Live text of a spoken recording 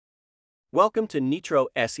Welcome to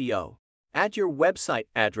NytroSEO. Add your website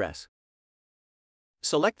address.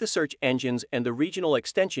 Select the search engines and the regional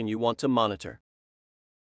extension you want to monitor.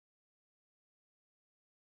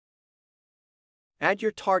 Add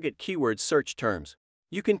your target keyword search terms.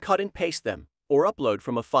 You can cut and paste them, or upload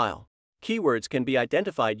from a file. Keywords can be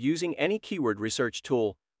identified using any keyword research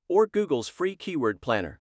tool, or Google's free keyword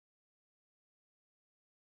planner.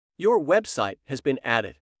 Your website has been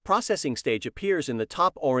added. Processing stage appears in the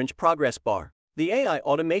top orange progress bar. The AI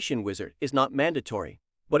automation wizard is not mandatory,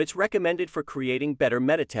 but it's recommended for creating better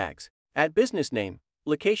meta tags. Add business name,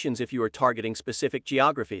 locations if you are targeting specific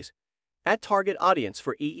geographies. Add target audience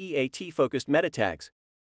for EEAT-focused meta tags.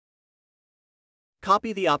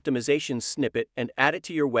 Copy the optimization snippet and add it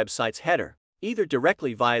to your website's header, either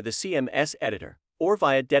directly via the CMS editor or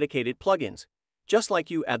via dedicated plugins, just like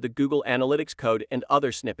you add the Google Analytics code and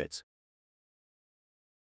other snippets.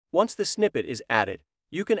 Once the snippet is added,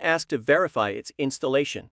 you can ask to verify its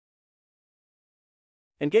installation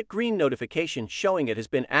and get green notification showing it has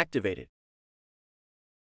been activated.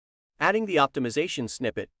 Adding the optimization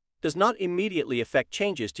snippet does not immediately affect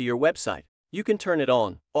changes to your website. You can turn it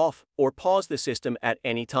on, off, or pause the system at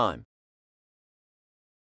any time.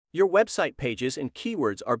 Your website pages and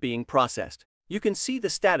keywords are being processed. You can see the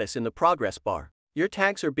status in the progress bar. Your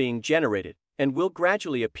tags are being generated and will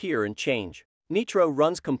gradually appear and change. Nytro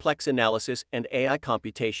runs complex analysis and AI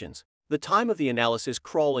computations. The time of the analysis,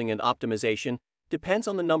 crawling, and optimization depends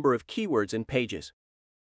on the number of keywords and pages.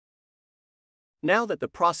 Now that the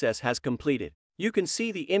process has completed, you can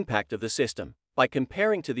see the impact of the system by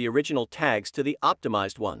comparing to the original tags to the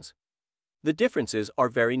optimized ones. The differences are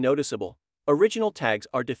very noticeable. Original tags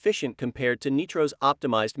are deficient compared to Nytro's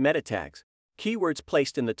optimized meta tags. Keywords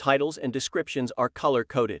placed in the titles and descriptions are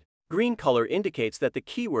color-coded. Green color indicates that the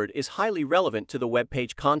keyword is highly relevant to the web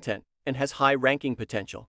page content and has high ranking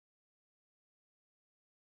potential.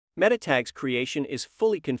 Meta tags creation is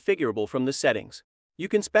fully configurable from the settings. You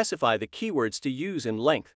can specify the keywords to use and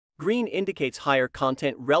length. Green indicates higher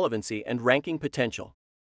content relevancy and ranking potential.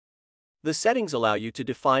 The settings allow you to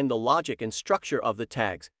define the logic and structure of the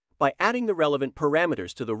tags by adding the relevant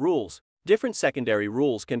parameters to the rules. Different secondary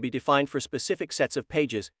rules can be defined for specific sets of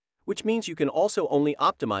pages, which means you can also only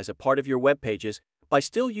optimize a part of your web pages by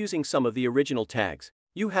still using some of the original tags.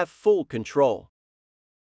 You have full control.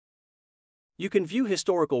 You can view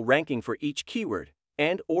historical ranking for each keyword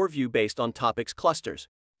and/or view based on topics clusters.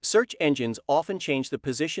 Search engines often change the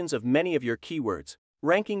positions of many of your keywords.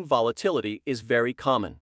 Ranking volatility is very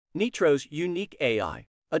common. Nytro's unique AI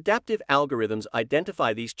adaptive algorithms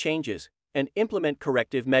identify these changes and implement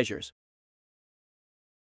corrective measures.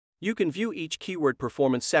 You can view each keyword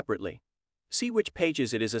performance separately. See which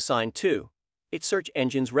pages it is assigned to, its search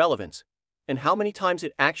engine's relevance, and how many times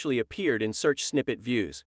it actually appeared in search snippet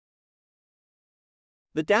views.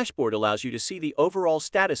 The dashboard allows you to see the overall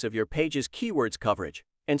status of your page's keywords coverage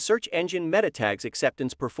and search engine meta tags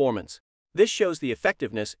acceptance performance. This shows the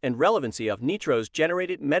effectiveness and relevancy of Nytro's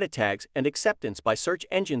generated meta tags and acceptance by search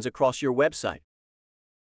engines across your website.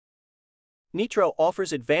 Nytro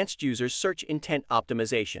offers advanced user search intent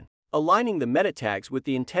optimization, aligning the meta tags with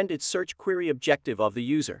the intended search query objective of the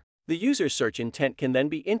user. The user's search intent can then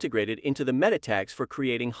be integrated into the meta tags for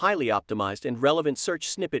creating highly optimized and relevant search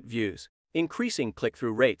snippet views, increasing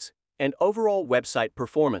click-through rates and overall website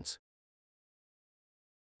performance.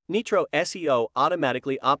 NytroSEO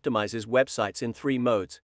automatically optimizes websites in 3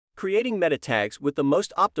 modes: creating meta tags with the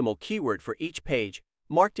most optimal keyword for each page,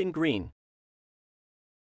 marked in green;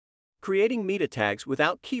 creating meta tags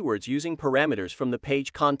without keywords using parameters from the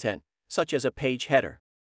page content, such as a page header;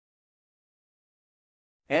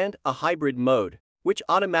 and a hybrid mode, which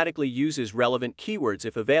automatically uses relevant keywords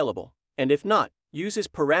if available, and if not, uses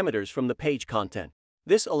parameters from the page content.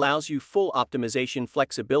 This allows you full optimization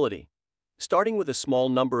flexibility, starting with a small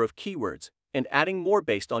number of keywords and adding more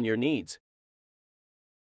based on your needs.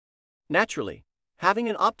 Naturally, having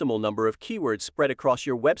an optimal number of keywords spread across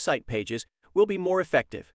your website pages will be more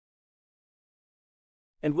effective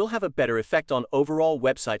and will have a better effect on overall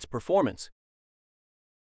website's performance.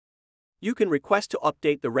 You can request to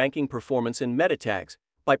update the ranking performance in meta tags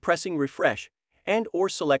by pressing refresh and/or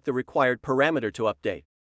select the required parameter to update.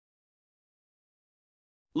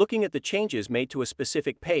 Looking at the changes made to a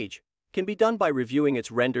specific page can be done by reviewing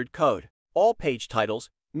its rendered code. All page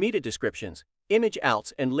titles, meta descriptions, image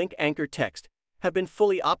outs, and link anchor text have been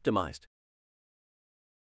fully optimized.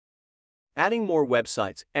 Adding more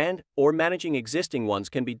websites and/or managing existing ones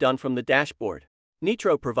can be done from the dashboard.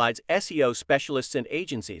 Nytro provides SEO specialists and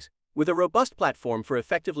agencies with a robust platform for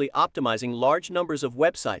effectively optimizing large numbers of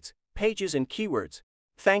websites, pages, and keywords.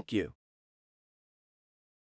 Thank you.